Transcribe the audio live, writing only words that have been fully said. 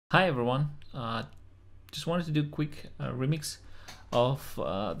Hi everyone, just wanted to do a quick remix of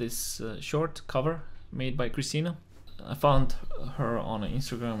this short cover made by Christina. I found her on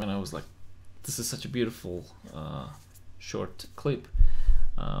Instagram and I was like, this is such a beautiful short clip,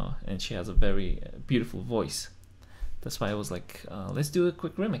 and she has a very beautiful voice. That's why I was like, let's do a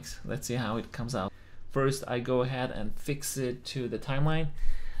quick remix, let's see how it comes out. First I go ahead and fix it to the timeline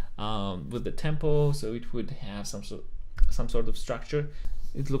with the tempo, so it would have some sort of structure.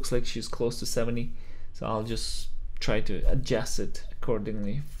 It looks like she's close to 70, so I'll just try to adjust it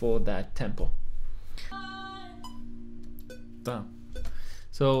accordingly for that tempo. Done.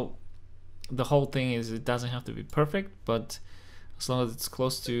 So the whole thing is, it doesn't have to be perfect, but as long as it's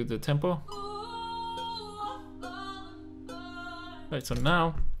close to the tempo. Right, so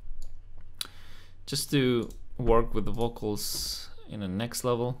now just to work with the vocals in the next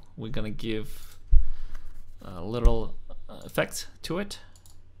level, we're gonna give a little effect to it.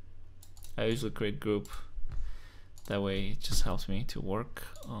 I usually create group, that way it just helps me to work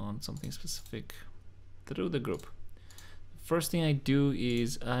on something specific through the group. First thing I do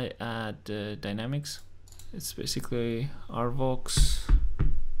is I add dynamics. It's basically RVox.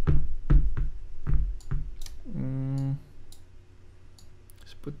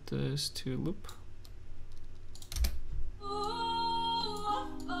 Let's put this to loop.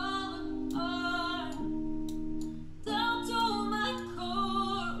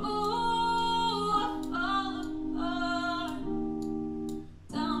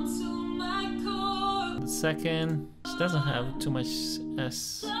 Second, it doesn't have too much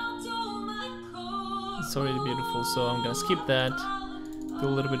S. It's already beautiful, so I'm gonna skip that. Do a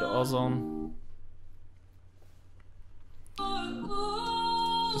little bit of ozone,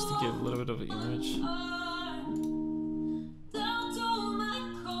 just to give a little bit of an image.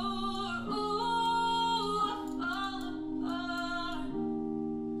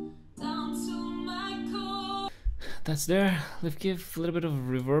 That's there. Let's give a little bit of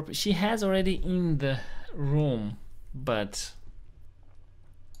reverb. She has already in the room, but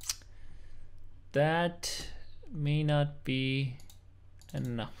that may not be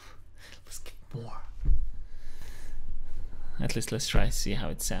enough. Let's get more. At least let's try to see how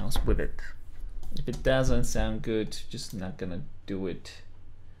it sounds with it. If it doesn't sound good, just not gonna do it,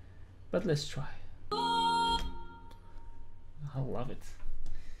 but let's try. I love it.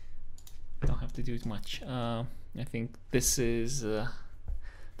 Don't have to do it much. I think this is the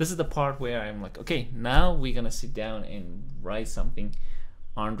part where I'm like, okay, now we're gonna sit down and write something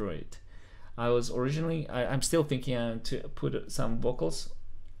under it. I was originally, I'm still thinking to put some vocals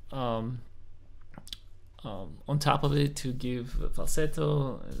on top of it to give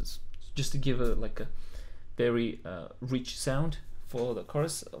falsetto, just to give like a very rich sound for the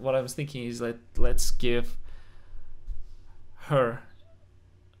chorus. What I was thinking is let's give her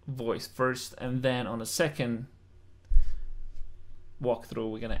voice first, and then on the second walkthrough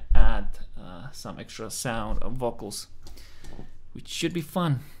we're gonna add some extra sound of vocals, which should be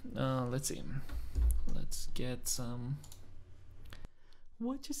fun. Let's see, let's get some.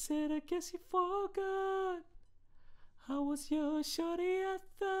 What you said, I guess you forgot. How was your shorty? I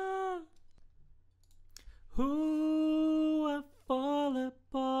thought, ooh, I fall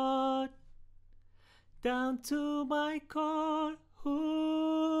apart down to my core.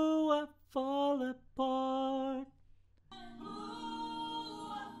 Ooh, I fall apart.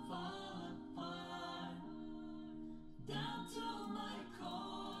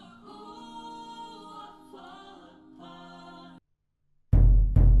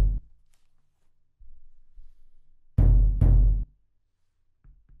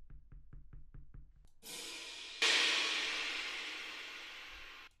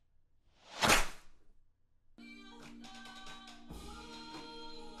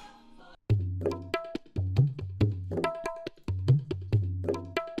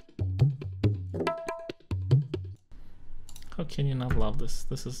 How can you not love this?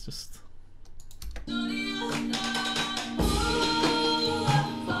 This is just...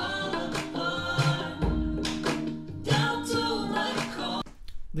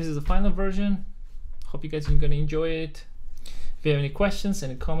 This is the final version. Hope you guys are gonna enjoy it. If you have any questions,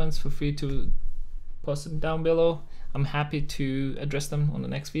 any comments, feel free to post them down below. I'm happy to address them on the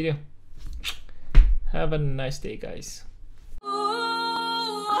next video. Have a nice day, guys.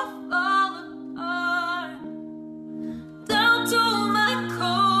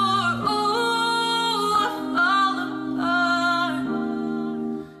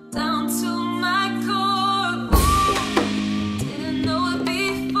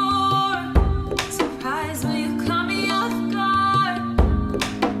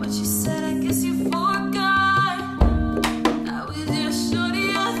 What you said, I guess you forgot. I was just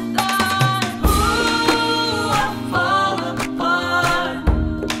shorty.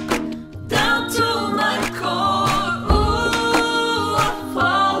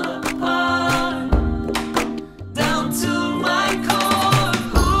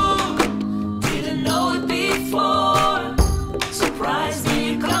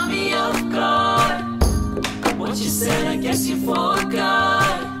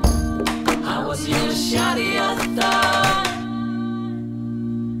 forgot. I was your shawty, I thought.